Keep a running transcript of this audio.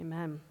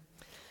Amen.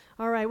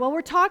 All right, well,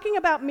 we're talking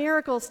about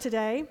miracles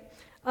today.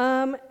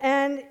 Some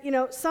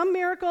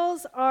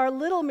miracles are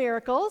little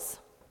miracles,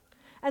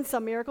 and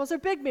some miracles are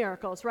big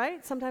miracles,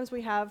 right? Sometimes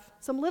we have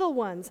some little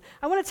ones.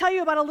 I want to tell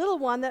you about a little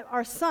one that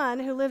our son,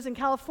 who lives in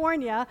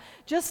California,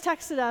 just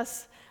texted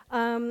us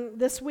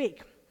this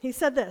week. He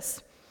said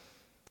this.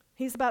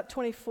 He's about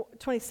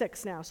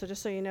 26 now, so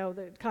just so you know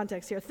the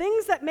context here.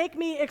 Things that make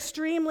me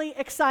extremely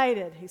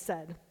excited, he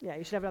said. Yeah,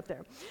 you should have it up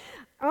there.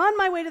 On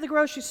my way to the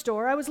grocery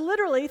store, I was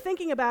literally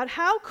thinking about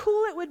how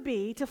cool it would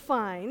be to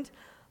find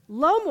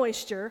low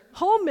moisture,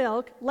 whole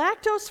milk,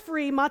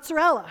 lactose-free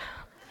mozzarella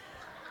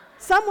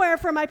somewhere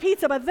for my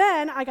pizza. But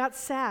then I got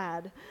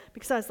sad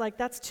because I was like,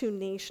 that's too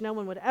niche. No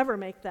one would ever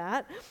make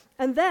that.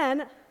 And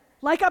then,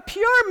 like a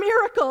pure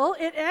miracle,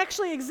 it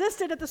actually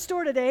existed at the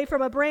store today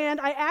from a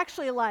brand I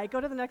actually like. Go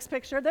to the next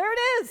picture. There it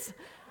is.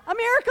 A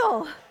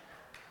miracle.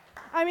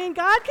 I mean,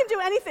 God can do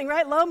anything,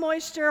 right? Low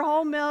moisture,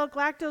 whole milk,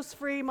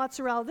 lactose-free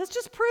mozzarella. This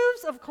just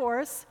proves, of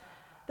course,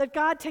 that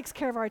God takes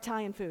care of our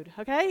Italian food,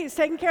 okay? He's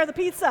taking care of the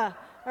pizza,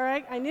 all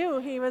right? I knew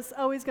he was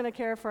always going to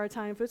care for our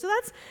Italian food. So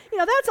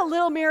that's a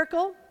little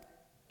miracle,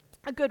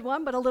 a good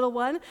one, but a little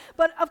one.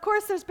 But, of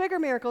course, there's bigger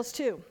miracles,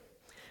 too.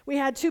 We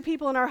had 2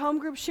 people in our home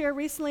group share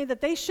recently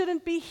that they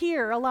shouldn't be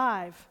here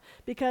alive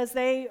because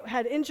they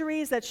had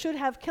injuries that should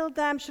have killed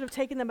them, should have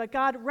taken them, but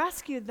God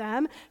rescued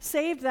them,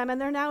 saved them, and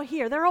they're now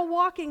here. They're a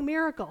walking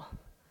miracle.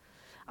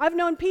 I've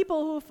known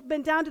people who've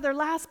been down to their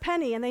last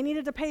penny and they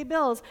needed to pay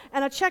bills,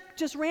 and a check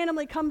just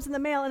randomly comes in the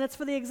mail, and it's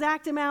for the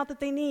exact amount that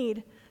they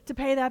need to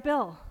pay that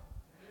bill.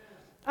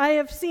 I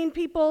have seen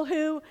people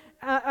who,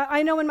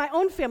 I know in my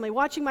own family,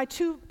 watching my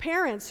 2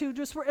 parents who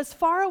just were as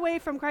far away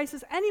from Christ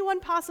as anyone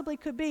possibly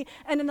could be,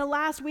 and in the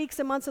last weeks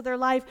and months of their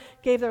life,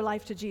 gave their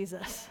life to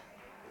Jesus.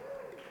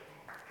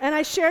 And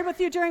I shared with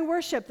you during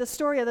worship the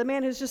story of the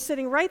man who's just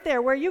sitting right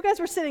there, where you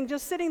guys were sitting,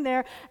 just sitting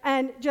there,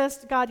 and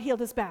just God healed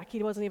his back.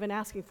 He wasn't even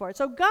asking for it.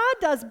 So God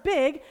does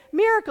big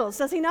miracles,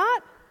 does he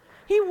not?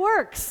 He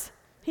works.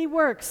 He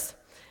works.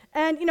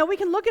 And, we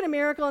can look at a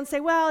miracle and say,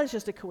 well, it's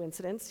just a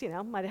coincidence,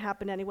 might have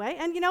happened anyway.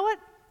 And you know what?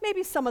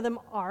 Maybe some of them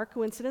are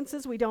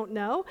coincidences, we don't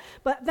know.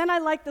 But then I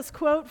like this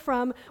quote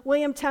from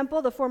William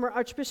Temple, the former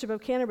Archbishop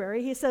of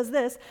Canterbury. He says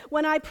this,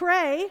 "When I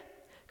pray,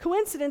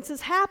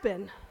 coincidences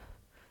happen,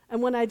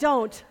 and when I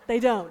don't, they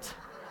don't."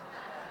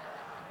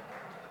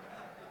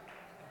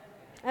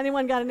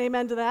 Anyone got an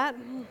amen to that?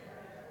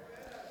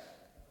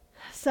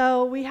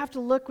 So we have to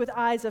look with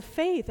eyes of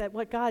faith at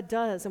what God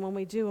does, and when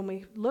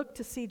we look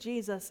to see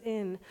Jesus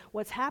in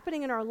what's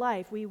happening in our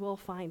life, we will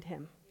find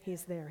him.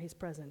 He's there, he's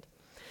present.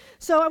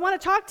 So I want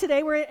to talk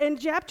today, we're in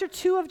chapter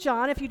 2 of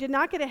John. If you did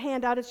not get a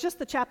handout, it's just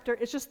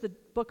the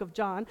book of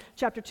John,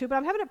 chapter 2, but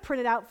I'm having it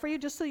printed out for you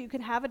just so you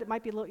can have it. It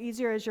might be a little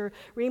easier as you're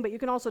reading, but you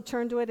can also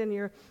turn to it in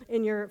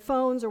your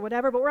phones or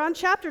whatever. But we're on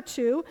chapter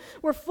 2.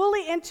 We're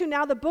fully into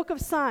now the book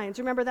of signs.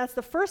 Remember, that's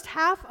the first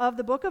half of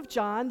the book of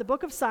John, the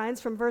book of signs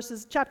from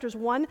chapters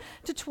 1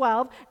 to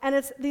 12,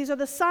 and these are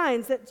the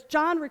signs that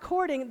John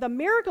recording the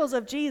miracles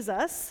of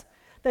Jesus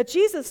that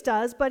Jesus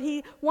does, but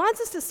he wants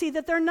us to see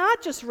that they're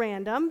not just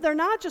random, they're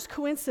not just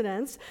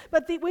coincidence,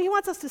 but he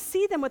wants us to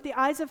see them with the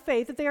eyes of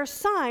faith, that they are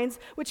signs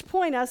which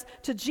point us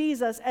to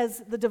Jesus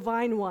as the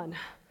divine one,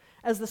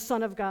 as the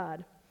Son of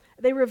God.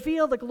 They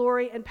reveal the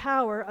glory and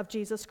power of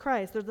Jesus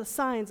Christ. They're the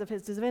signs of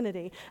his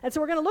divinity. And so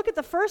we're going to look at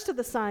the first of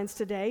the signs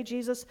today,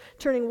 Jesus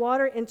turning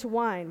water into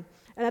wine.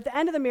 And at the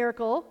end of the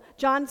miracle,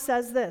 John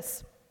says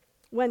this,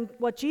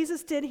 what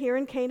Jesus did here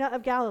in Cana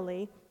of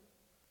Galilee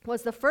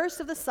was the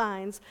first of the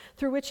signs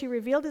through which he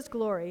revealed his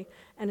glory,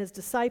 and his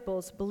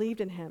disciples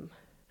believed in him.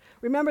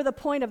 Remember, the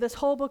point of this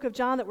whole book of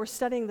John that we're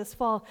studying this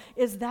fall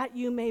is that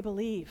you may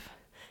believe.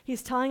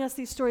 He's telling us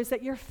these stories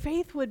that your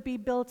faith would be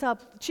built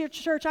up.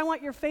 Church, I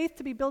want your faith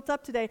to be built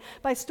up today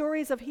by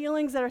stories of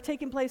healings that are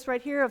taking place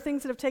right here, of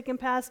things that have taken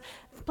place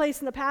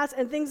in the past,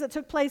 and things that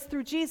took place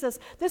through Jesus.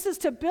 This is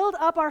to build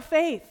up our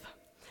faith.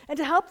 And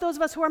to help those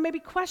of us who are maybe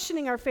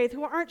questioning our faith,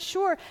 who aren't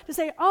sure, to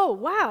say, oh,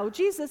 wow,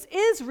 Jesus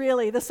is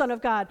really the Son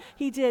of God.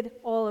 He did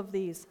all of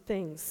these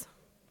things.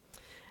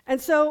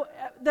 And so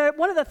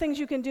one of the things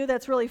you can do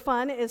that's really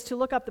fun is to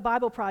look up the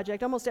Bible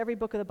Project. Almost every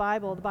book of the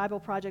Bible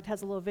Project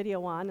has a little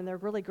video on, and they're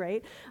really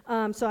great.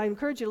 So I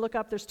encourage you to look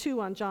up. There's 2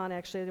 on John,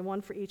 actually, and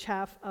 1 for each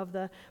half of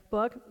the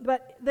book.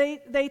 But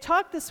they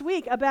talked this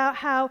week about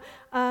how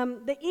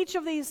each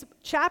of these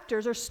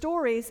chapters or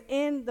stories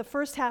in the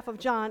first half of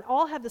John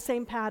all have the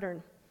same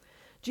pattern.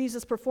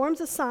 Jesus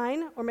performs a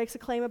sign or makes a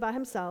claim about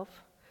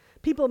himself.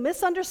 People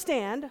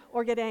misunderstand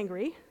or get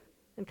angry,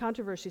 and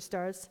controversy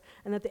starts.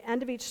 And at the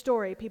end of each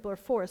story, people are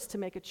forced to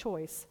make a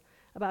choice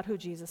about who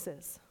Jesus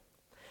is.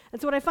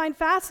 And so what I find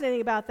fascinating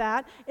about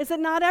that is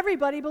that not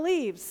everybody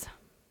believes.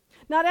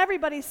 Not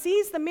everybody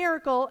sees the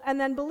miracle and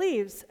then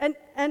believes. And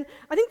I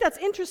think that's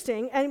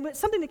interesting and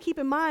something to keep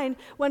in mind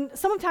when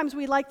sometimes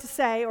we like to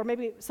say, or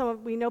maybe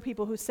we know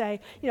people who say,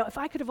 if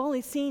I could have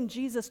only seen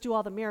Jesus do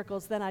all the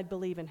miracles, then I'd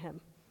believe in him.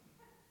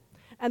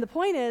 And the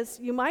point is,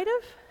 you might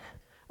have,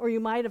 or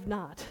you might have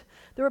not.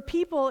 There were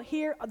people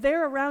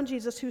there around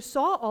Jesus who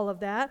saw all of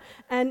that,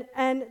 and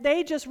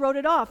they just wrote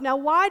it off. Now,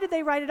 why did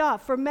they write it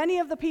off? For many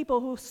of the people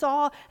who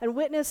saw and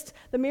witnessed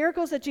the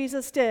miracles that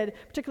Jesus did,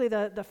 particularly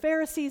the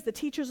Pharisees, the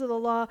teachers of the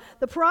law,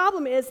 the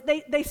problem is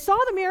they saw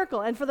the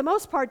miracle, and for the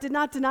most part did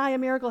not deny a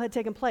miracle had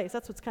taken place.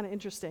 That's what's kind of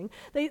interesting.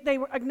 They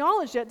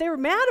acknowledged it. They were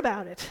mad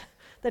about it,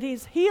 that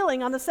he's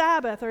healing on the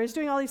Sabbath, or he's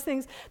doing all these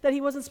things that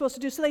he wasn't supposed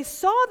to do. So they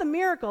saw the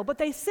miracle, but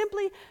they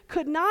simply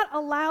could not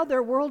allow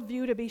their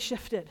worldview to be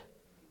shifted.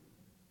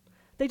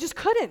 They just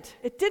couldn't.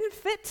 It didn't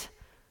fit,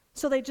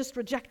 so they just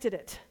rejected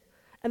it.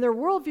 And their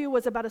worldview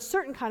was about a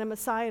certain kind of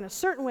Messiah and a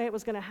certain way it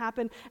was going to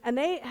happen, and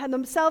they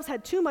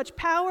had too much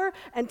power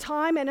and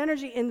time and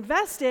energy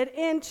invested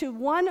into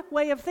one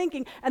way of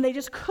thinking, and they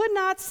just could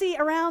not see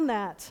around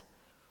that.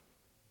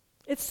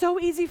 It's so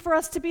easy for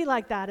us to be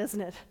like that,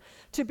 isn't it?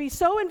 To be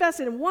so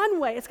invested in one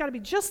way, it's got to be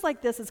just like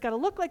this, it's got to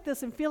look like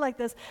this and feel like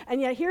this, and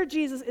yet here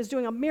Jesus is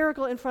doing a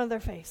miracle in front of their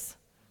face.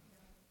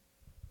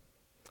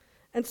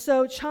 And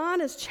so John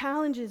is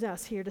challenging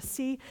us here to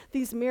see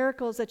these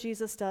miracles that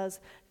Jesus does,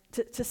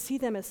 to see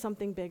them as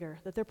something bigger,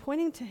 that they're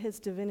pointing to his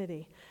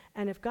divinity.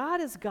 And if God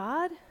is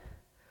God,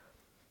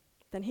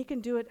 then he can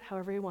do it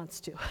however he wants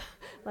to,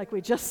 like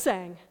we just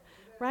sang,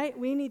 right?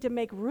 We need to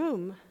make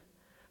room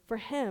for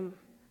him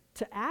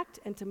to act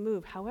and to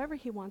move however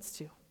he wants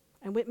to.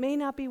 And it may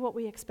not be what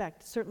we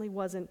expect. It certainly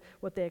wasn't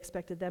what they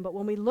expected then. But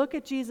when we look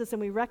at Jesus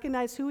and we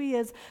recognize who he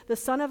is, the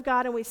Son of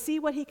God, and we see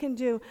what he can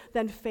do,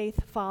 then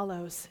faith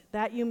follows.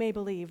 That you may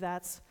believe.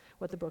 That's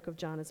what the book of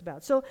John is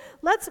about. So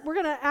we're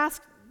going to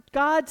ask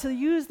God to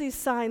use these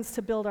signs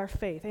to build our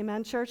faith.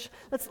 Amen, church?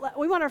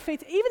 We want our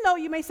faith, even though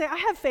you may say, I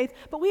have faith,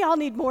 but we all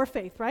need more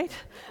faith, right?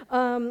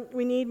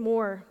 We need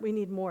more. We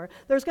need more.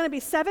 There's going to be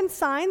 7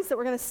 signs that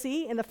we're going to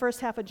see in the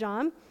first half of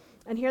John.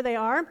 And here they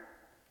are: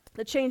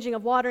 the changing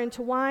of water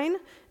into wine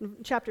in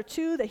chapter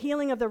 2, the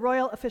healing of the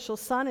royal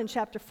official's son in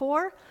chapter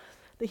 4,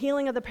 the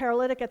healing of the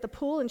paralytic at the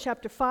pool in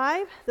chapter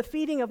 5, the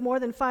feeding of more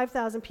than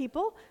 5,000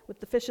 people with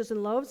the fishes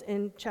and loaves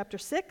in chapter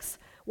 6,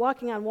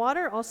 walking on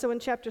water also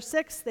in chapter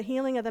 6, the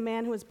healing of the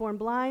man who was born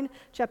blind,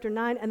 chapter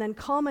 9, and then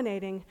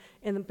culminating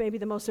in maybe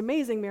the most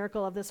amazing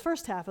miracle of this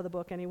first half of the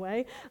book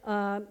anyway,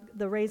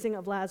 the raising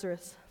of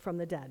Lazarus from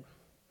the dead.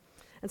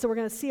 And so we're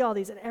going to see all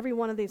these, and every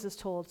one of these is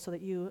told so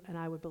that you and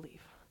I would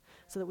believe,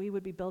 so that we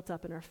would be built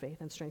up in our faith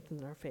and strengthened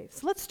in our faith.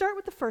 So let's start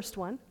with the first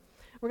one.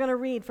 We're going to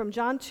read from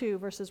John 2,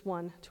 verses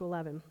 1 to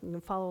 11. You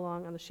can follow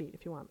along on the sheet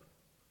if you want.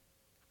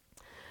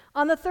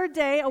 On the third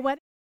day, a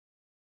wedding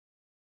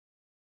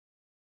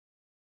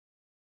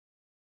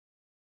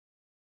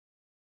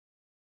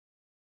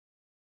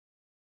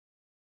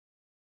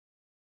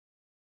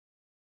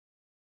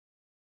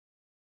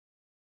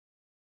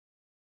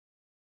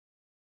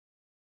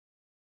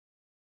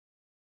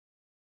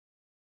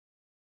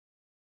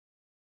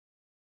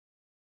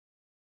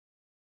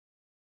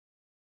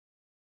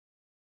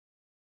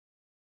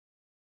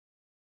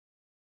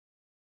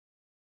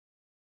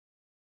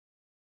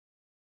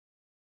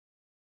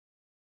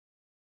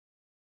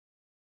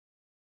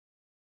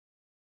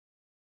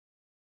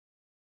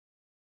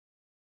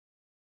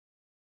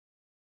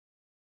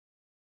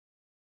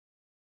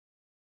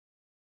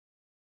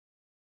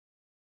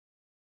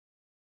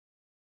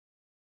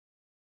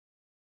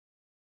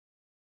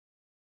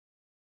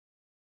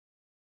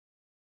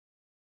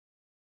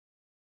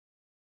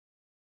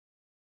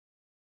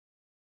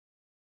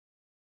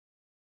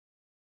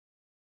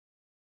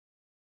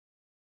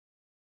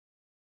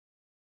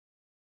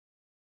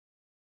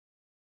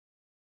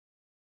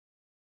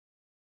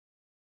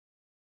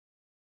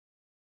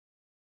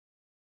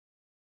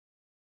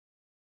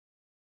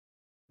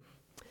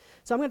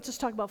So I'm going to just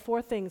talk about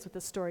 4 things with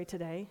this story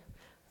today.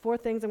 4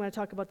 things. I'm going to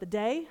talk about the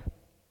day,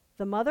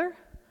 the mother,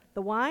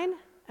 the wine,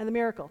 and the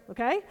miracle,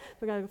 okay?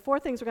 4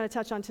 things we're going to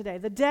touch on today.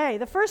 The day.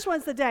 The first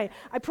one's the day.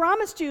 I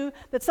promised you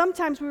that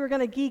sometimes we were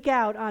going to geek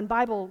out on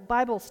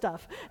Bible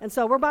stuff, and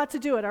so we're about to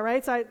do it, all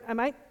right? So I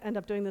might end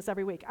up doing this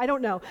every week. I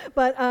don't know,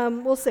 but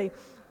we'll see.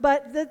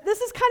 But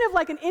this is kind of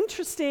like an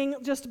interesting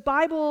just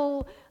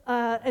Bible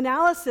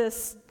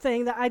analysis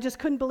thing that I just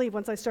couldn't believe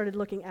once I started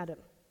looking at it.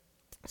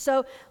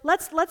 So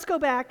let's go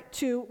back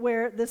to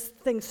where this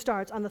thing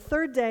starts. On the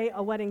third day,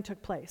 a wedding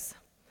took place.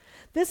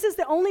 This is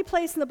the only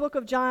place in the book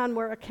of John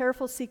where a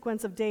careful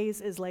sequence of days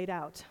is laid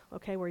out,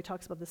 okay, where he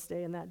talks about this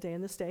day and that day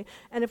and this day.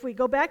 And if we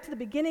go back to the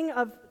beginning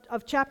of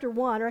chapter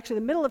 1, or actually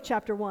the middle of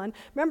chapter 1,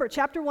 remember,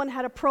 chapter 1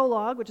 had a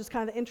prologue, which is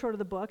kind of the intro to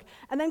the book,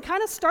 and then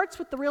kind of starts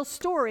with the real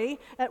story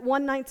at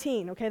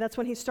 1:19, okay? That's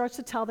when he starts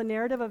to tell the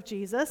narrative of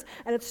Jesus,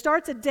 and it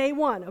starts at day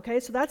 1,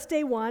 okay? So that's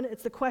day 1.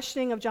 It's the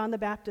questioning of John the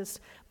Baptist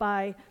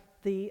by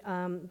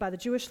the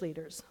Jewish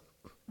leaders.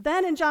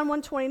 Then in John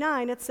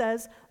 1:29, it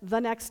says, the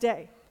next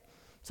day.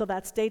 So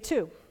that's day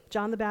 2.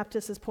 John the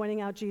Baptist is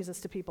pointing out Jesus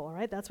to people, all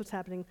right? That's what's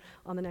happening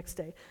on the next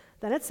day.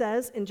 Then it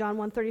says in John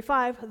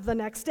 1:35, the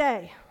next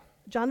day.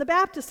 John the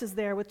Baptist is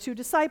there with 2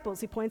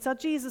 disciples. He points out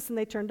Jesus, and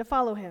they turn to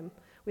follow him.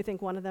 We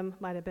think one of them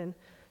might have been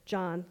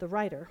John the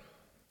writer.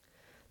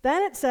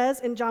 Then it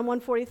says in John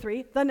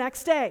 1:43, the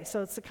next day.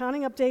 So it's the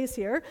counting up days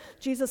here.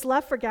 Jesus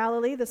left for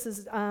Galilee. This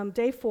is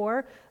day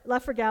 4.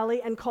 Left for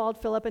Galilee and called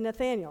Philip and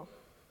Nathanael.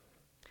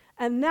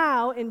 And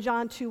now in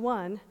John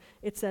 2:1,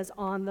 it says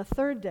on the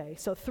 3rd day.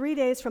 So 3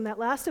 days from that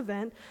last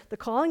event, the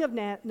calling of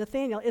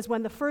Nathanael is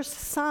when the first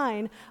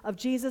sign of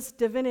Jesus'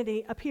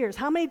 divinity appears.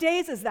 How many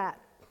days is that?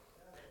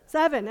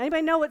 7.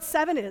 Anybody know what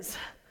 7 is?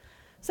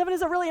 7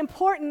 is a really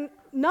important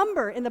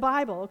number in the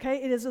Bible,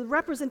 okay? It is a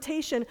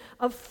representation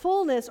of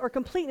fullness or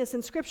completeness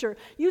in Scripture.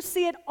 You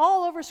see it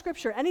all over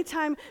Scripture.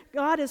 Anytime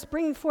God is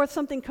bringing forth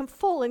something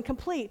full and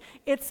complete,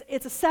 it's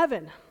a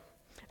 7.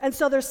 And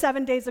so there's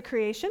 7 days of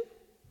creation.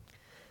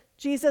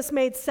 Jesus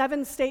made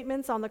 7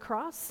 statements on the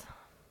cross.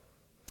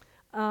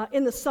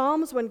 In the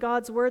Psalms, when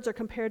God's words are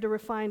compared to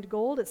refined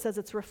gold, it says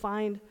it's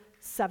refined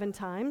 7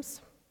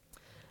 times.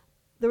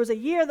 There was a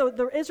year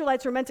the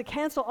Israelites were meant to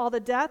cancel all the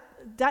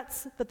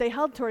debts that they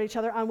held toward each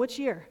other on which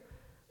year?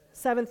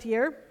 7th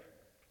year.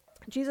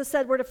 Jesus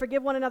said we're to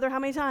forgive one another how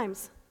many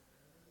times?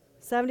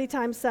 70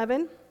 times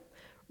 7.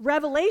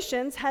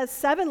 Revelations has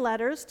 7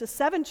 letters to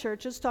 7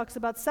 churches, talks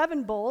about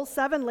 7 bowls,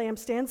 7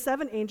 lampstands,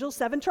 7 angels,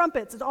 7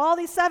 trumpets. It's all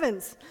these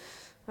 7s,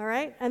 all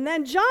right? And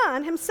then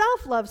John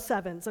himself loves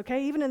 7s,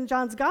 okay? Even in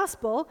John's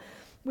gospel,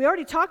 we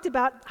already talked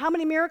about how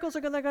many miracles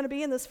are there going to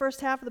be in this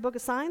first half of the book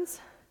of signs?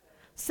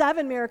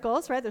 7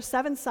 miracles, right? There's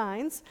 7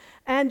 signs.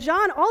 And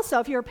John also,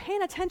 if you were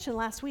paying attention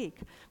last week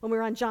when we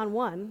were on John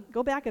 1,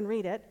 go back and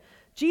read it.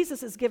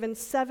 Jesus is given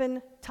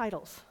 7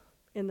 titles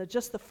in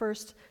just the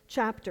first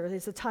chapter.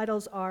 The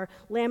titles are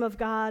Lamb of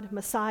God,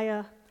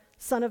 Messiah,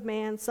 Son of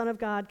Man, Son of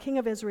God, King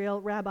of Israel,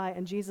 Rabbi,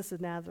 and Jesus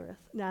of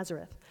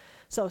Nazareth.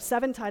 So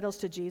 7 titles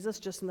to Jesus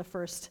just in the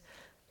first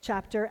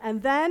chapter.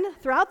 And then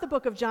throughout the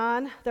book of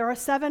John, there are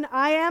 7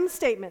 I am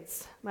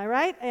statements. Am I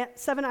right?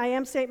 7 I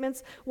am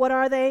statements. What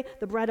are they?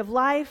 The bread of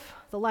life,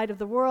 the light of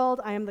the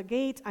world, I am the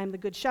gate, I am the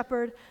good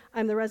shepherd, I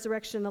am the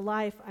resurrection and the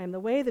life, I am the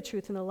way, the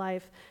truth, and the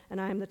life,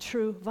 and I am the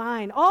true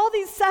vine. All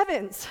these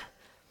 7s.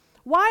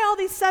 Why all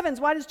these 7s?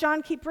 Why does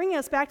John keep bringing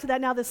us back to that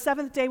now, the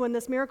 7th day when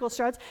this miracle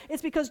starts?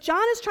 It's because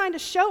John is trying to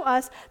show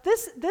us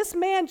this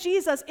man,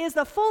 Jesus, is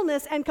the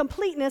fullness and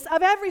completeness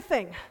of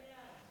everything.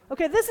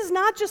 Okay, this is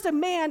not just a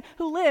man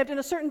who lived in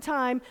a certain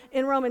time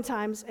in Roman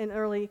times, in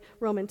early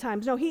Roman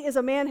times. No, he is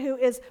a man who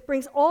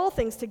brings all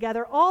things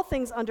together, all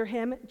things under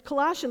him.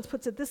 Colossians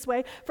puts it this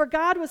way, for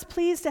God was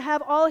pleased to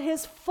have all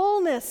his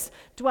fullness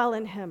dwell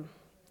in him,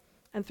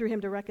 and through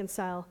him to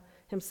reconcile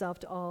himself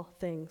to all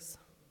things.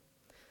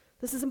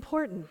 This is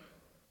important.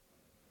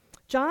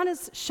 John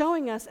is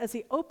showing us as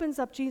he opens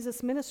up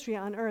Jesus' ministry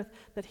on earth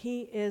that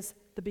he is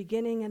the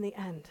beginning and the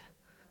end.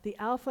 The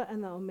Alpha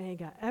and the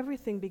Omega.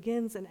 Everything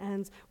begins and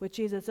ends with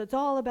Jesus. It's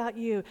all about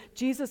you.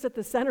 Jesus at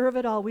the center of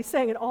it all. We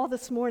sang it all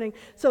this morning.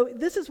 So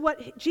this is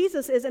what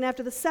Jesus is. And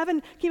after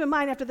keep in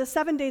mind, after the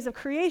 7 days of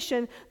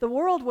creation, the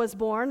world was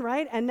born,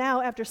 right? And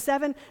now after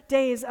 7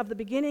 days of the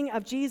beginning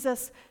of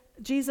Jesus'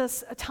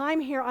 time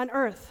here on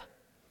earth,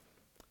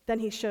 then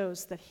he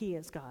shows that he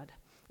is God.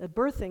 The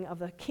birthing of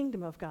the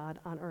kingdom of God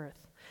on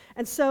earth.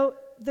 And so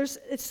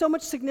it's so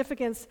much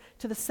significance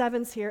to the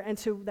 7s here and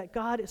to that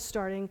God is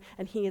starting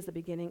and he is the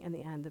beginning and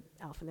the end, the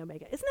Alpha and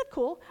Omega. Isn't that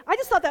cool? I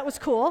just thought that was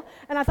cool,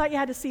 and I thought you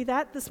had to see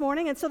that this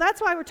morning. And so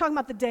that's why we're talking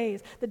about the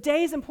days. The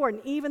day is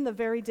important. Even the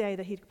very day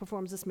that he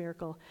performs this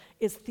miracle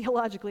is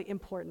theologically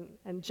important,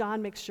 and John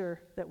makes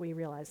sure that we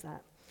realize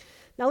that.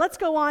 Now let's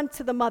go on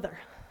to the mother.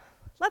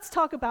 Let's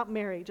talk about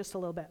Mary just a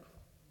little bit.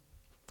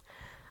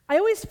 I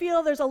always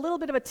feel there's a little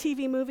bit of a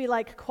TV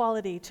movie-like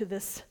quality to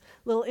this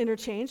little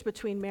interchange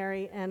between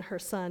Mary and her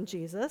son,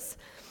 Jesus.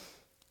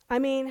 I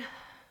mean,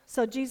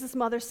 so Jesus'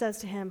 mother says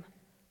to him,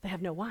 they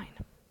have no wine.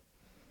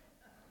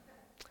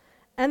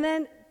 And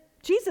then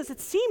Jesus, it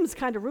seems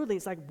kind of rudely,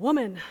 he's like,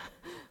 woman,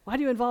 why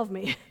do you involve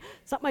me?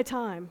 It's not my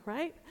time,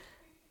 right?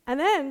 And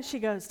then she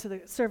goes to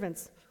the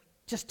servants,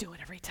 just do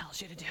whatever he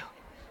tells you to do.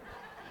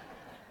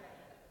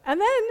 And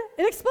then,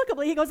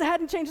 inexplicably, he goes ahead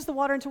and changes the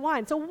water into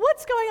wine. So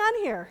what's going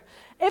on here?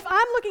 If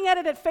I'm looking at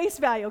it at face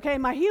value, okay,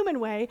 my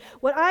human way,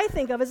 what I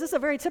think of is this is a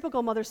very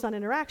typical mother-son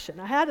interaction.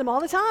 I had them all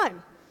the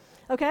time,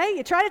 okay?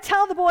 You try to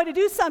tell the boy to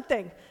do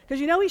something because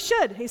you know he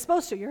should. He's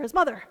supposed to. You're his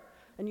mother,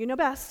 and you know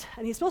best,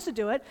 and he's supposed to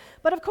do it.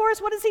 But, of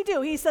course, what does he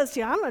do? He says,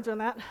 yeah, I'm not doing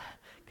that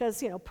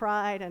because,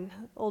 pride and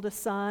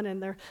oldest son,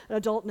 and they're an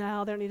adult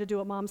now. They don't need to do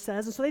what mom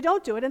says, and so they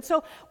don't do it. And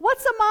so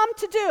what's a mom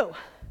to do?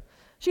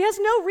 She has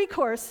no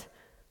recourse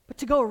but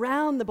to go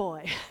around the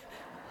boy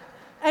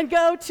and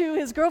go to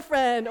his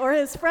girlfriend or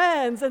his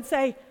friends and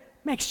say,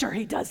 make sure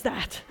he does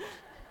that.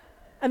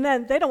 And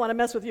then they don't want to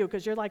mess with you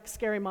because you're like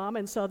scary mom,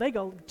 and so they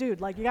go,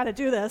 dude, like you got to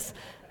do this.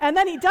 And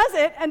then he does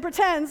it and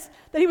pretends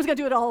that he was going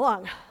to do it all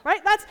along,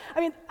 right?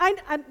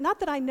 I'm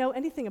not that I know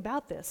anything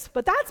about this,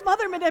 but that's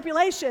mother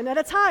manipulation at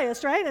its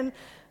highest, right? And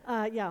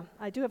yeah,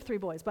 I do have 3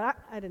 boys, but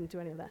I didn't do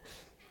any of that.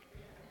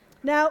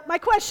 Now, my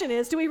question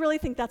is, do we really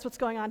think that's what's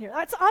going on here?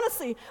 That's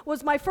honestly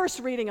was my first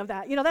reading of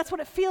that. That's what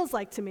it feels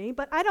like to me,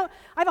 but I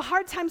have a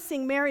hard time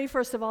seeing Mary,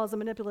 first of all, as a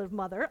manipulative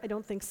mother. I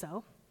don't think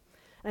so.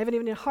 I have an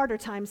even harder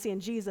time seeing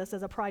Jesus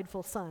as a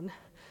prideful son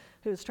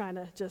who's trying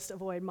to just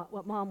avoid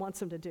what mom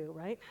wants him to do,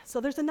 right? So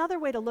there's another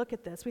way to look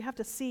at this. We have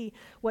to see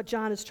what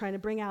John is trying to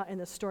bring out in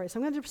this story. So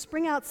I'm going to just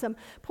bring out some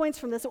points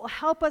from this that will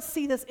help us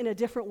see this in a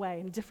different way,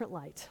 in a different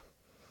light.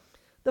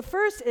 The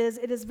first is,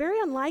 it is very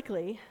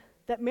unlikely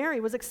that Mary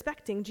was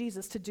expecting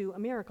Jesus to do a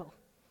miracle.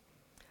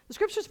 The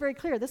scripture is very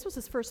clear. This was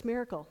his first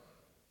miracle.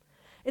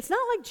 It's not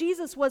like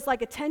Jesus was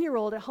like a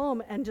 10-year-old at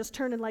home and just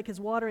turning like his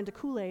water into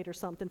Kool-Aid or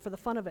something for the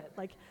fun of it.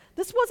 Like,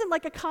 this wasn't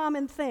like a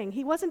common thing.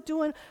 He wasn't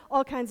doing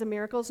all kinds of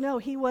miracles. No,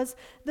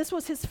 this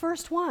was his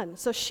first one.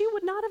 So she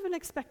would not have been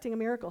expecting a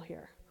miracle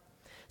here.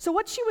 So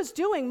what she was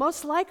doing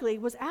most likely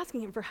was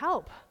asking him for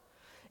help.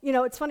 You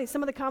know, it's funny,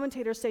 some of the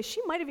commentators say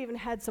she might have even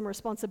had some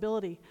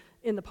responsibility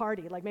in the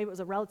party. Like maybe it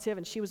was a relative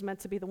and she was meant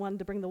to be the one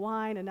to bring the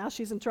wine and now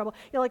she's in trouble.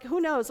 You know, like who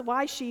knows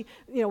why she,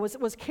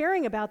 was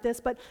caring about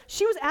this, but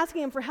she was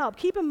asking him for help.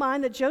 Keep in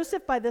mind that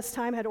Joseph by this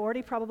time had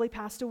already probably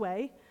passed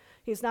away.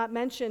 He's not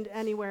mentioned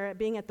anywhere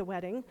being at the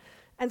wedding.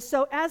 And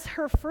so as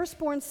her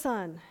firstborn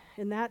son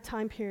in that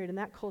time period, in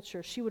that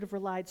culture, she would have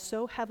relied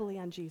so heavily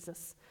on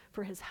Jesus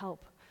for his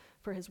help,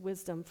 for his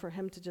wisdom, for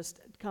him to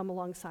just come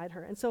alongside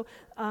her. And so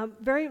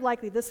very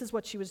likely this is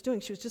what she was doing.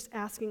 She was just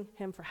asking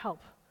him for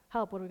help.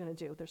 Help, what are we going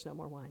to do? There's no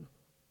more wine.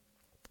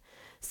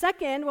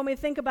 Second, when we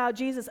think about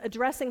Jesus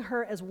addressing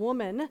her as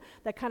woman,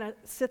 that kind of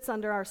sits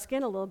under our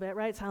skin a little bit,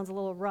 right? It sounds a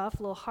little rough,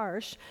 a little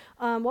harsh.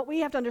 What we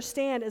have to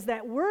understand is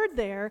that word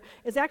there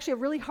is actually a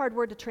really hard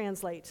word to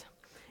translate.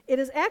 It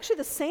is actually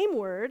the same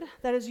word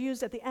that is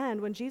used at the end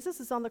when Jesus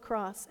is on the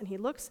cross and he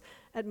looks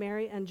at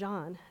Mary and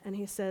John and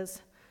he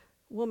says,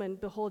 "Woman,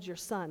 behold your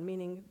son,"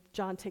 meaning,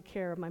 John, take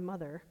care of my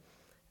mother.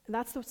 And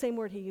that's the same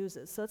word he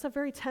uses. So it's a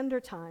very tender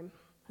time.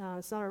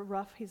 It's not a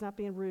rough, he's not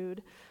being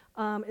rude.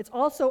 It's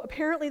also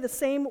apparently the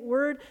same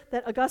word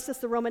that Augustus,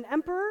 the Roman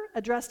emperor,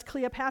 addressed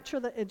Cleopatra,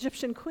 the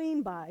Egyptian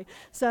queen, by.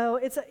 So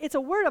it's a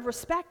word of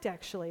respect,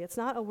 actually. It's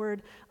not a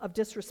word of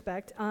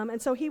disrespect.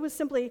 And so he was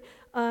simply,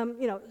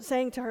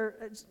 saying to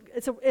her,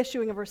 it's an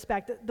issuing of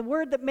respect. The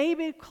word that may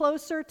be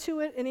closer to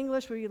it in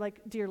English would be like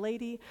 "dear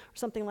lady" or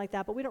something like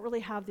that, but we don't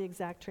really have the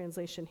exact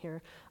translation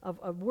here of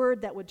a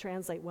word that would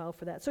translate well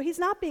for that. So he's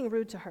not being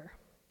rude to her,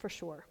 for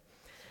sure.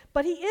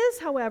 But he is,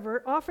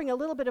 however, offering a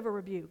little bit of a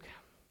rebuke.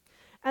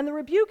 And the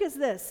rebuke is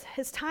this: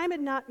 his time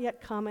had not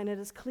yet come, and it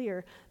is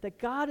clear that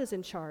God is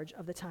in charge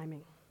of the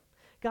timing.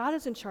 God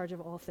is in charge of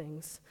all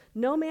things.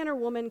 No man or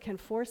woman can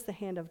force the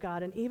hand of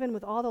God, and even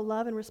with all the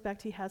love and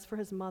respect he has for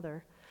his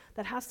mother,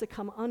 that has to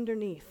come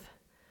underneath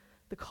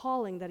the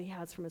calling that he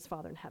has from his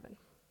Father in heaven.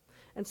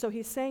 And so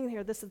he's saying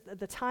here,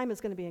 the time is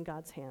going to be in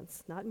God's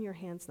hands, not in your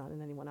hands, not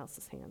in anyone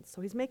else's hands.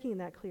 So he's making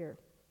that clear.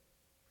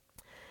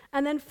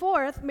 And then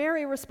fourth,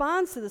 Mary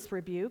responds to this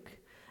rebuke,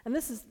 and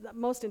this is the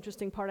most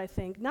interesting part, I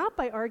think, not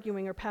by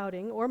arguing or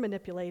pouting or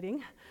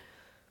manipulating,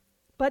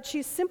 but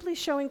she's simply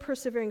showing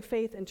persevering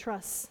faith and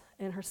trust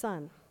in her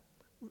son.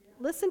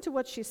 Listen to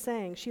what she's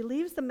saying. She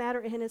leaves the matter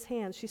in his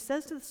hands. She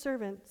says to the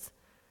servants,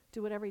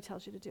 "Do whatever he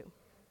tells you to do,"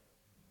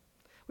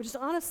 which is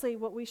honestly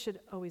what we should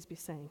always be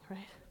saying,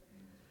 right?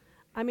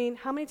 I mean,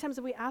 how many times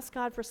have we asked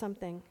God for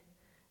something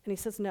and he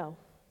says no?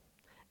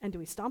 And do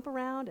we stomp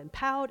around and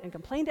pout and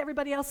complain to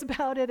everybody else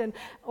about it?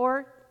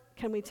 Or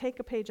can we take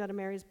a page out of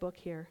Mary's book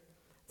here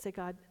and say,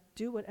 "God,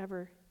 do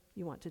whatever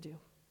you want to do.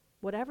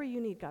 Whatever you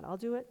need, God, I'll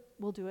do it,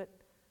 we'll do it.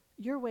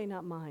 Your way,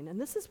 not mine." And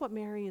this is what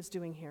Mary is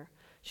doing here.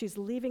 She's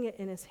leaving it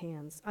in his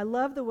hands. I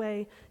love the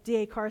way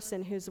D.A.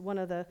 Carson, who's one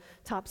of the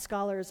top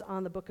scholars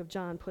on the book of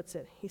John, puts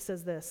it. He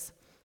says this: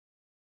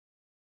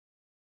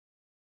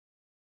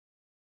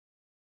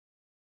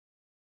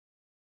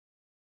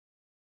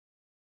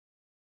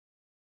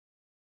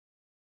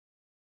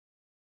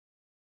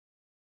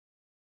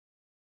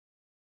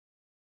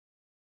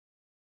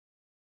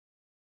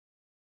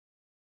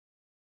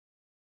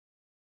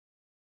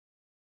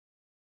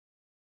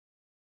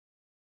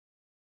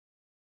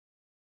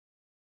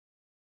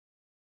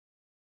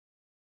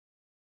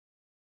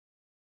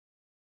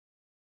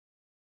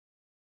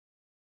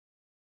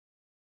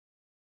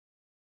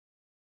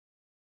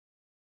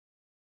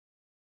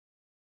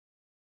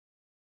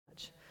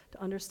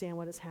 to understand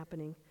what is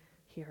happening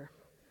here.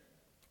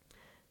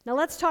 Now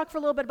let's talk for a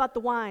little bit about the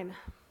wine.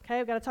 Okay,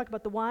 I've got to talk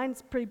about the wine.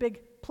 It's a pretty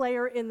big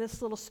player in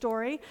this little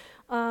story.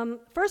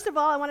 First of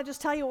all, I want to just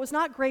tell you it was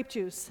not grape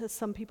juice, as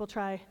some people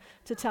try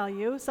to tell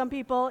you. Some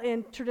people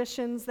in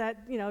traditions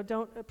that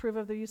don't approve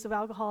of the use of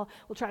alcohol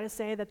will try to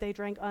say that they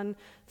drank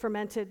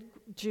unfermented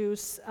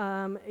juice,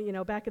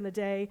 back in the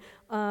day.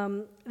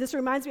 This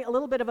reminds me a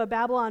little bit of a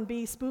Babylon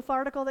Bee spoof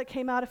article that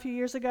came out a few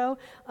years ago.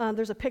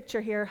 There's a picture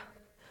here.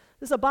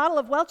 This is a bottle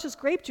of Welch's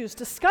grape juice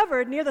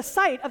discovered near the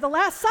site of the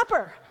Last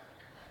Supper.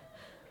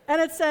 And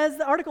it says,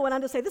 the article went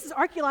on to say, this is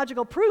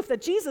archaeological proof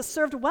that Jesus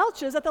served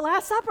Welch's at the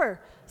Last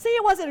Supper. See,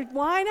 it wasn't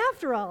wine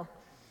after all.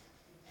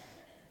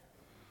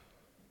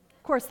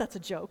 Of course, that's a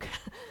joke.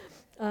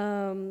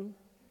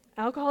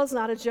 Alcohol is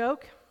not a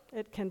joke.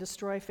 It can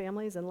destroy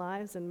families and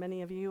lives, and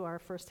many of you are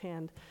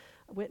firsthand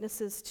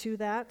witnesses to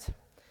that.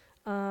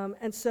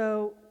 And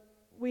so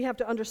we have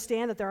to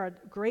understand that there are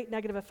great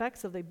negative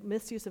effects of the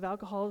misuse of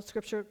alcohol.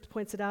 Scripture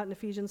points it out in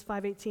Ephesians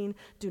 5:18.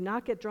 Do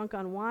not get drunk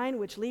on wine,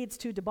 which leads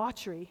to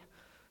debauchery.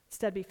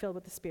 Instead, be filled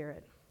with the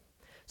Spirit.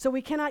 So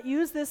we cannot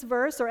use this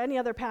verse or any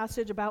other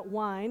passage about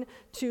wine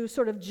to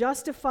sort of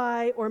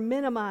justify or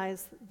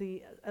minimize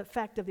the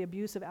effect of the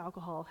abuse of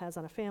alcohol has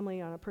on a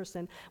family, on a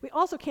person. We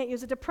also can't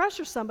use it to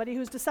pressure somebody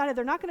who's decided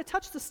they're not going to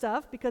touch the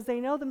stuff because they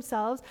know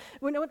themselves.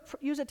 We don't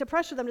use it to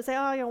pressure them to say,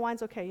 oh,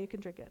 wine's okay, you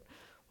can drink it.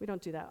 We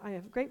don't do that. I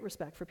have great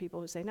respect for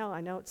people who say, no, I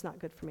know it's not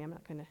good for me, I'm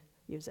not going to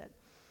use it.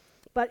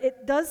 But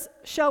it does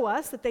show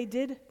us that they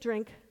did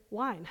drink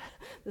wine.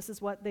 This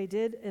is what they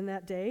did in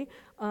that day.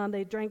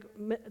 They drank,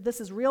 this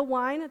is real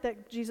wine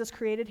that Jesus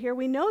created here.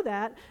 We know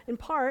that in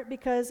part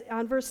because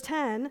on verse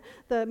 10,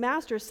 the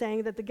master is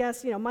saying that the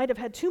guests, might have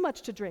had too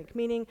much to drink,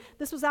 meaning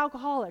this was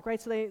alcoholic,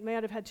 right? So they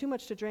might have had too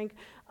much to drink.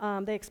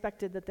 They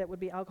expected that would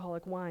be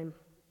alcoholic wine.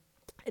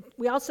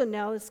 We also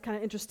know, it's kind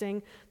of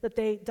interesting, that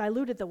they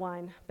diluted the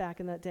wine back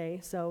in that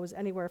day. So it was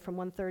anywhere from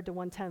 1/3 to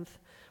 1/10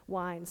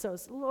 wine. So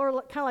it's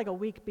kind of like a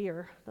weak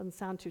beer. Doesn't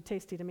sound too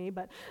tasty to me,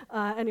 but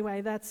anyway,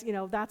 that's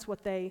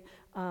what they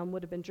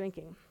would have been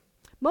drinking.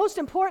 Most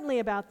importantly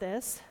about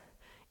this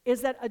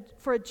is that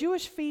for a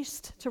Jewish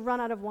feast to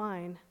run out of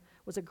wine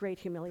was a great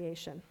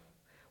humiliation.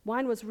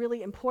 Wine was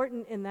really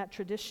important in that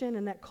tradition,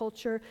 in that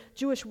culture.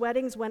 Jewish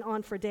weddings went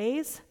on for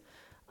days.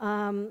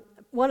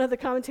 One of the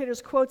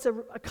commentators quotes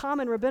a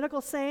common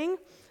rabbinical saying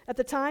at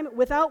the time,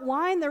 without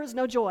wine, there is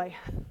no joy.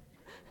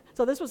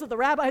 So this was what the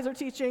rabbis are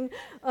teaching.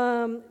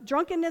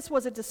 Drunkenness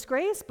was a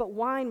disgrace, but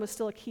wine was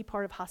still a key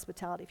part of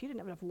hospitality. If you didn't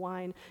have enough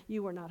wine,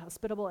 you were not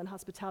hospitable, and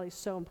hospitality is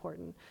so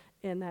important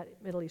in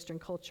that Middle Eastern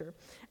culture.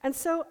 And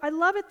so I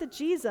love it that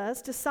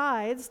Jesus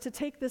decides to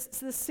take this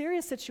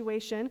serious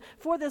situation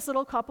for this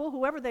little couple,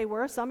 whoever they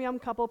were, some young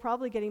couple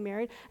probably getting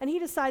married, and he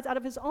decides out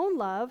of his own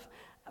love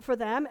for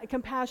them,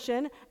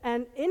 compassion,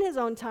 and in his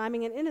own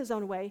timing and in his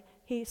own way,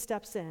 he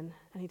steps in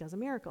and he does a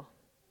miracle.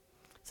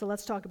 So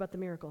let's talk about the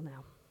miracle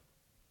now.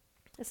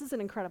 This is an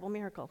incredible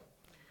miracle.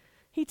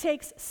 He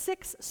takes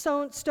 6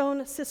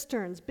 stone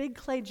cisterns, big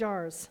clay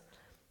jars,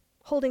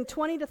 holding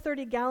 20 to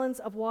 30 gallons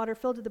of water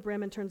filled to the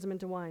brim and turns them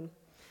into wine.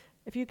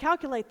 If you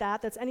calculate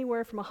that, that's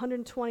anywhere from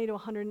 120 to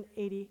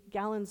 180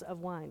 gallons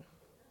of wine.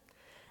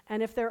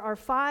 And if there are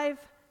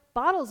 5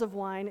 bottles of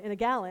wine in a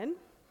gallon,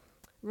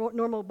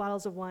 normal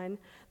bottles of wine,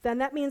 then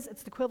that means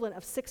it's the equivalent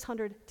of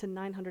 600 to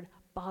 900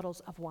 bottles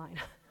of wine.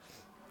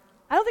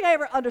 I don't think I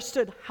ever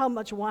understood how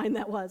much wine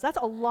that was. That's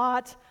a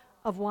lot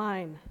of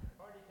wine.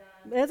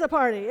 It's a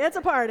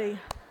party.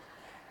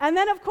 And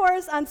then, of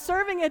course, on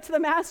serving it to the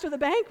master of the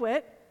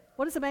banquet,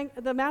 what does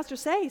the master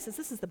say? He says,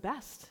 this is the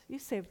best. You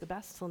saved the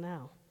best till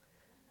now.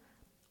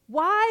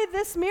 Why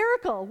this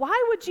miracle?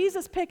 Why would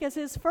Jesus pick as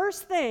his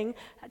first thing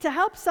to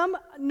help some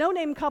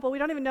no-name couple? We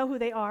don't even know who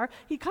they are.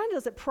 He kind of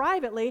does it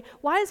privately.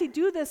 Why does he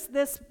do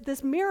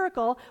this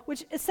miracle,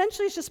 which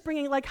essentially is just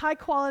bringing like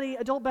high-quality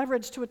adult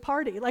beverage to a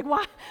party? Like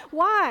why?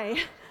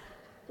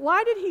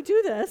 Why did he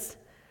do this?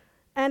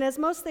 And as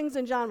most things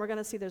in John, we're going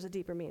to see there's a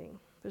deeper meaning.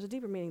 There's a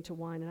deeper meaning to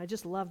wine, and I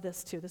just love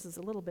this too. This is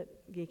a little bit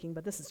geeking,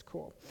 but this is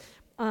cool.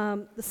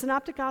 The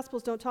Synoptic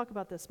Gospels don't talk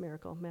about this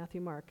miracle,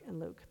 Matthew, Mark, and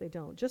Luke. They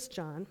don't, just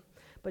John.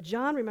 But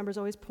John, remember, is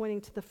always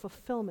pointing to the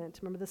fulfillment.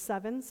 Remember the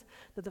 7s?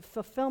 That the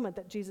fulfillment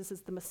that Jesus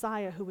is the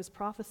Messiah who was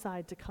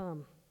prophesied to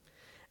come.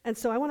 And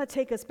so I want to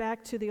take us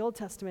back to the Old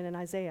Testament in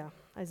Isaiah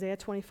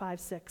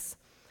 25:6.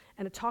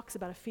 And it talks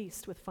about a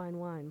feast with fine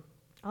wine.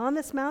 On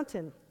this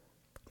mountain,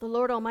 the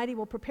Lord Almighty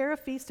will prepare a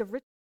feast of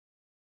rich.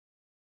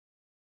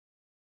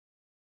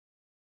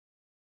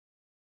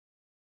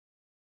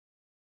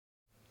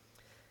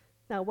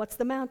 Now, what's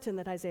the mountain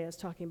that Isaiah is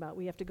talking about?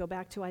 We have to go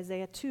back to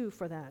Isaiah 2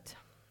 for that.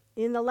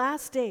 In the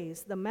last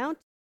days, the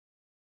mountain.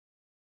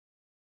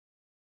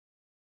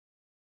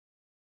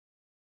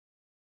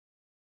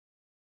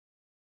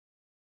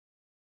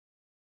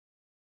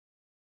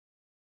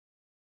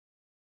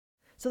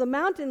 So the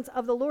mountains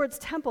of the Lord's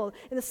temple,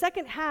 in the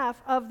second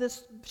half of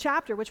this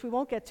chapter, which we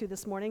won't get to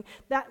this morning,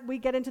 that we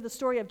get into the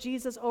story of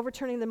Jesus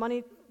overturning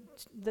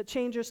the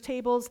changers'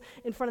 tables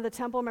in front of the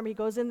temple. Remember, he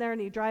goes in there and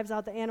he drives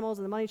out the animals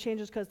and the money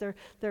changers because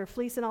they're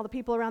fleecing all the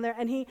people around there.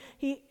 And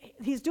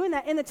he's doing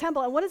that in the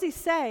temple. And what does he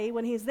say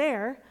when he's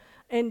there?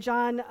 In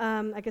John,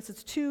 I guess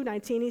it's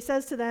 2:19, he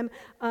says to them,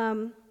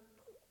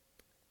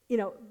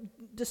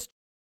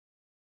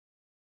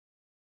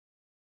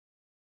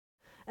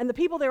 and the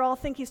people there all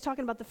think he's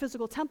talking about the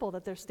physical temple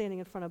that they're standing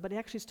in front of, but he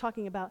actually is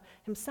talking about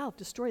himself.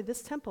 Destroy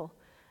this temple,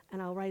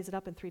 and I'll raise it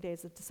up in 3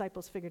 days. The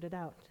disciples figured it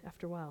out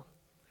after a while.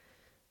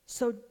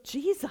 So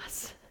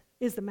Jesus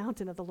is the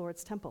mountain of the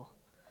Lord's temple.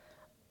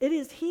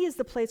 He is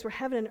the place where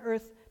heaven and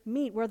earth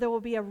meet, where there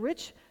will be a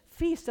rich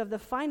feast of the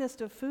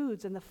finest of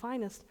foods and the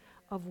finest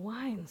of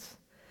wines.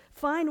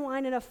 Fine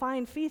wine and a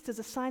fine feast is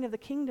a sign of the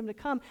kingdom to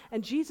come,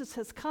 and Jesus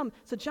has come.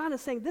 So John is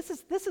saying this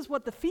is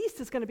what the feast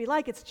is going to be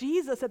like. It's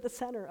Jesus at the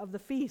center of the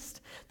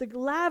feast, the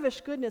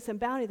lavish goodness and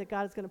bounty that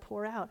God is going to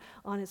pour out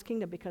on his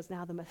kingdom because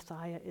now the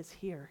Messiah is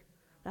here.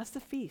 That's the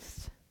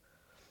feast.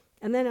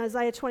 And then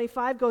Isaiah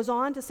 25 goes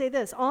on to say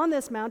this, on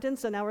this mountain,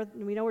 so now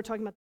we know we're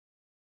talking about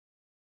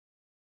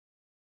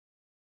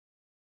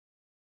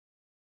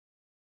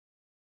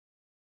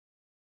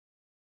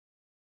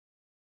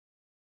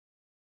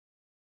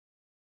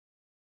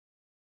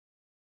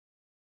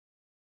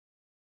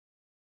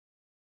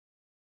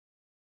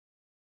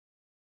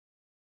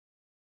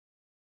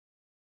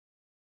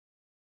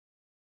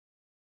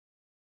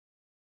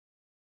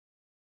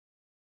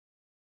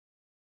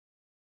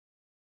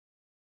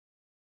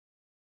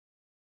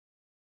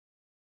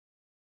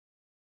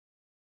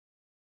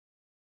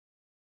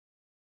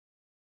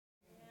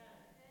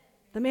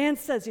the man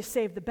says, you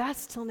saved the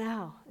best till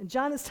now. And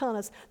John is telling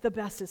us the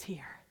best is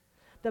here.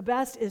 The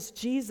best is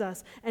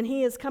Jesus, and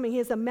he is coming. He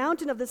is the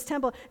mountain of this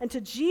temple, and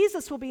to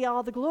Jesus will be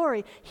all the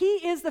glory.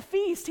 He is the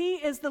feast. He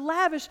is the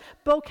lavish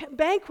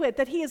banquet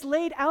that he has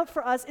laid out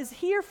for us is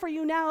here for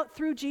you now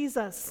through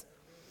Jesus.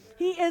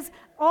 He is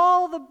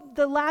all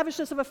the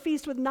lavishness of a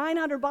feast with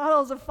 900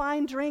 bottles of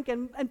fine drink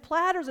and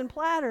platters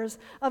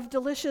of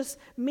delicious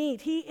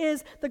meat. He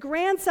is the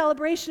grand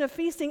celebration of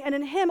feasting, and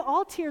in him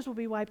all tears will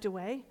be wiped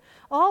away.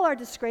 All our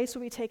disgrace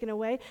will be taken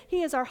away.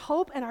 He is our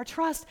hope and our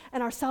trust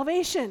and our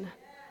salvation.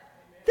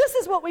 This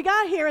is what we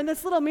got here in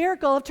this little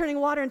miracle of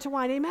turning water into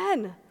wine.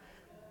 Amen.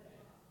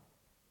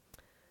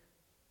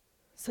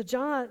 So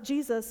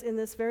Jesus, in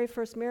this very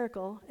first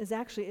miracle, is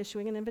actually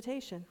issuing an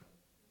invitation.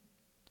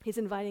 He's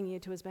inviting you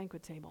to his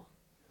banquet table.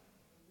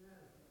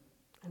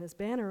 And his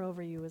banner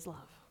over you is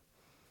love.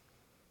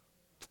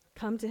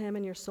 Come to him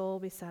and your soul will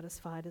be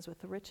satisfied as with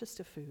the richest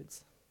of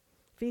foods.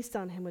 Feast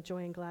on him with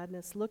joy and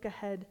gladness. Look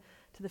ahead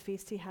to the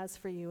feast he has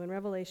for you. In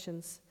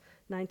Revelations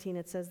 19,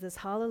 it says this,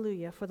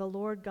 Hallelujah, for the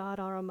Lord God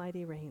our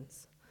Almighty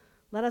reigns.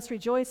 Let us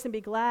rejoice and be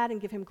glad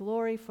and give him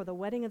glory, for the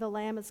wedding of the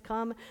Lamb has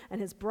come,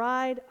 and his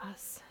bride,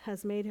 us,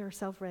 has made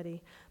herself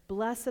ready.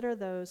 Blessed are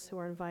those who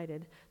are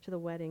invited to the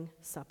wedding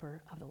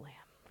supper of the Lamb.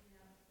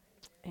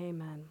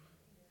 Amen.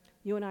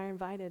 You and I are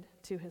invited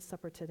to his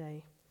supper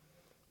today.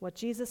 What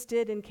Jesus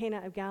did in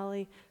Cana of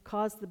Galilee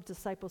caused the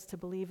disciples to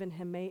believe in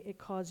him. May it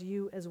cause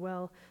you as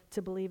well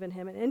to believe in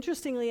him. And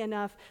interestingly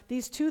enough,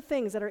 these two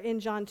things that are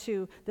in John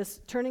 2, this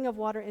turning of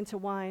water into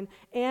wine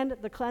and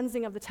the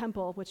cleansing of the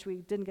temple, which we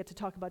didn't get to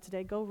talk about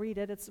today, go read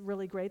it. It's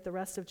really great, the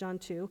rest of John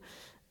 2,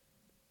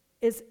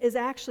 is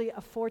actually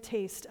a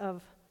foretaste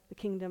of the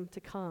kingdom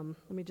to come.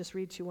 Let me just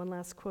read to you one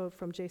last quote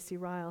from J.C.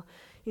 Ryle.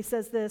 He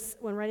says this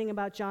when writing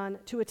about John,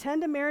 to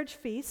attend a marriage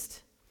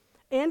feast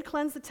and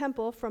cleanse the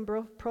temple from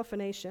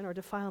profanation or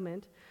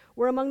defilement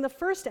were among the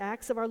first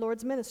acts of our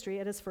Lord's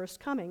ministry at his first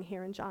coming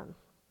here in John.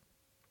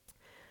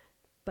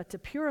 But to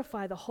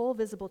purify the whole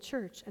visible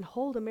church and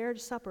hold a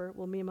marriage supper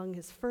will be among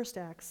his first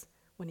acts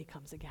when he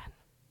comes again.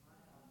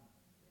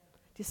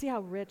 Do you see how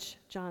rich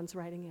John's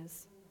writing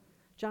is?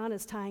 John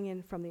is tying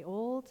in from the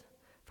old,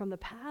 from the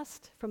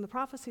past, from the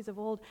prophecies of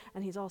old,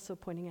 and he's also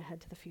pointing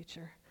ahead to the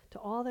future, to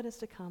all that is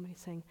to come. And he's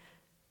saying,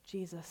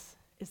 Jesus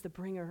is the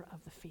bringer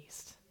of the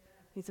feast.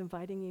 He's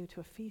inviting you to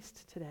a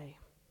feast today.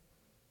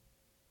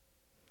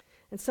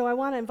 And so I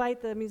want to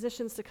invite the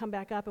musicians to come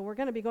back up, and we're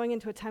going to be going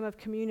into a time of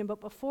communion.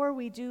 But before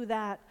we do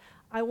that,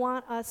 I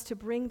want us to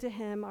bring to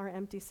him our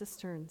empty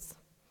cisterns.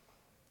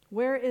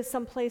 Where is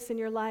some place in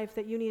your life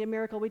that you need a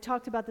miracle? We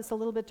talked about this a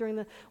little bit during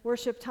the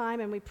worship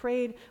time, and we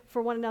prayed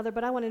for one another,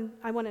 but I want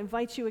to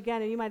invite you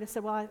again, and you might have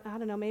said, well, I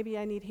don't know, maybe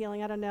I need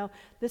healing, I don't know.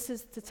 This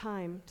is the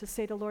time to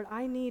say to the Lord,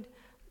 I need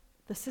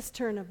the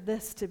cistern of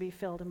this to be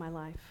filled in my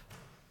life.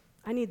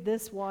 I need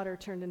this water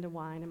turned into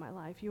wine in my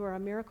life. You are a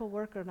miracle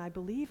worker, and I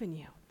believe in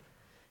you.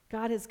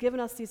 God has given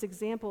us these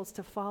examples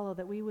to follow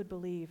that we would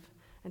believe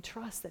and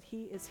trust that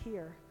he is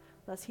here.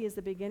 Thus, he is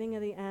the beginning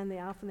and the end, the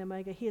Alpha and the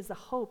Omega. He is the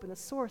hope and the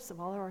source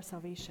of all of our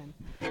salvation.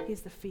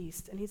 He's the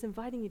feast, and he's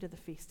inviting you to the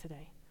feast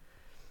today.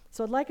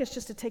 So I'd like us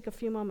just to take a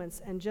few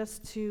moments and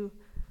just to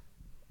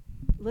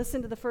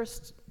listen to the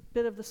first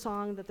bit of the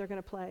song that they're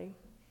going to play.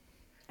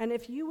 And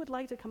if you would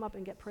like to come up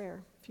and get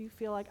prayer, if you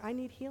feel like I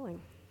need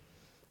healing,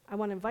 I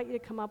want to invite you to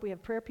come up. We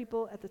have prayer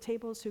people at the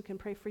tables who can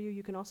pray for you.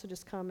 You can also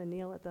just come and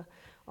kneel at the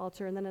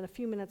altar. And then in a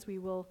few minutes, we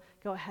will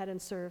go ahead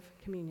and serve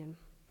communion.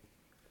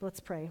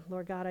 Let's pray.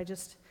 Lord God,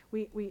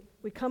 we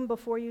come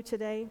before you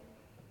today,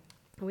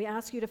 and we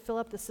ask you to fill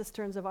up the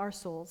cisterns of our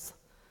souls.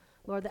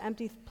 Lord, the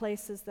empty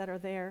places that are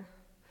there,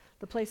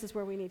 the places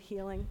where we need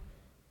healing.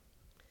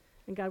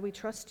 And God, we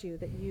trust you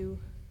that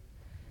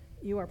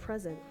you are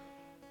present.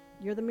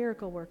 You're the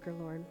miracle worker,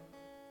 Lord.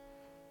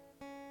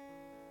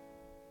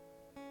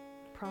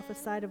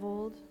 Prophesied of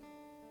old,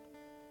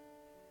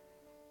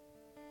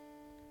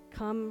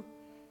 come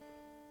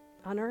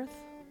on earth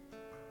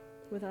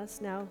with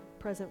us, now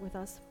present with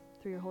us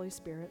through your Holy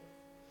Spirit.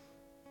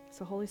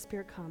 So Holy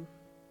Spirit, come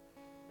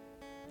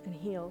and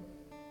heal.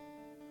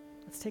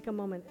 Let's take a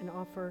moment and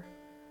offer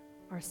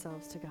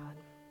ourselves to God.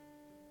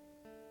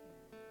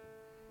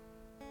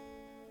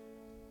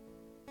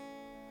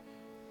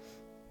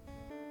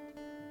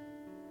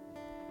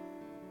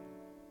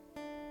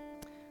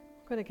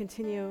 We're going to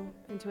continue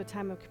into a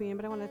time of communion,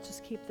 but I want to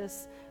just keep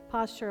this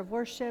posture of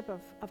worship,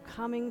 of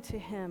coming to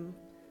him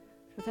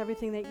with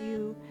everything that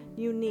you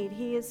need.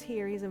 He is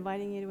here. He's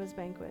inviting you to his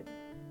banquet.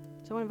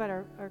 So I want to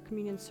invite our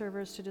communion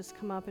servers to just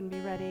come up and be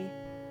ready.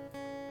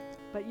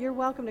 But you're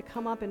welcome to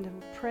come up and to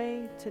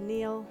pray, to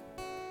kneel,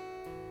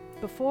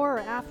 before or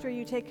after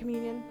you take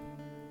communion.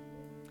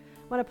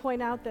 I want to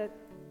point out that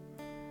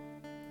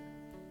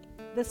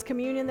this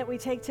communion that we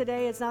take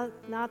today is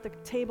not the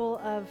table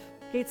of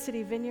Gate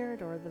City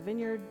Vineyard or the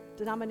Vineyard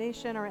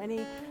denomination or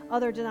any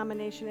other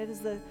denomination. It is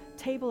the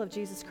table of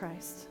Jesus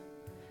Christ.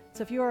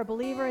 So if you are a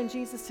believer in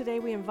Jesus today,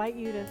 we invite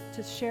you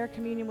to share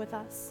communion with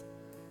us.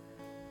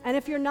 And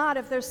if you're not,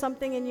 if there's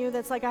something in you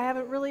that's like, I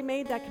haven't really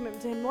made that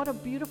commitment to him, what a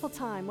beautiful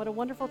time, what a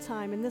wonderful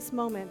time in this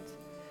moment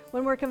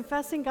when we're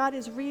confessing God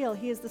is real.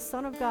 He is the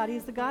Son of God.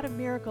 He's the God of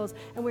miracles.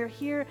 And we're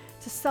here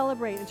to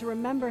celebrate and to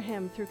remember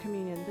him through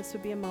communion. This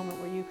would be a moment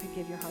where you could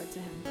give your heart to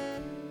him.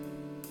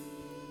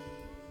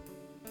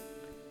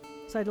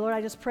 So, Lord,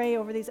 I just pray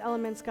over these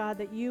elements, God,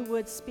 that you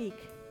would speak.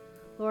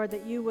 Lord,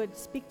 that you would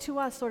speak to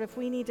us, Lord, if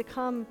we need to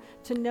come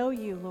to know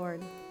you,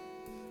 Lord.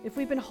 If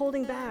we've been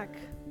holding back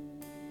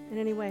in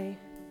any way,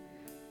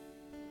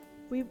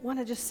 we want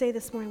to just say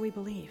this morning, we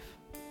believe.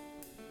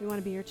 We want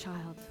to be your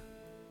child.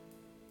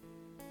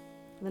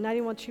 And the night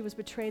in which he was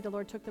betrayed, the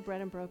Lord took the bread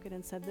and broke it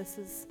and said, this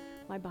is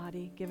my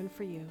body given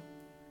for you.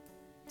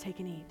 Take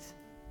and eat.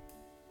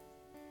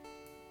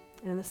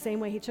 And in the same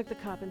way, he took the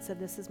cup and said,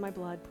 this is my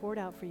blood poured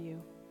out for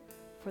you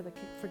for the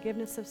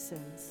forgiveness of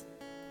sins.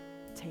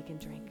 Take and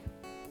drink.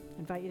 I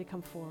invite you to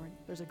come forward.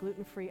 There's a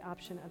gluten-free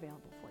option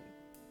available for you.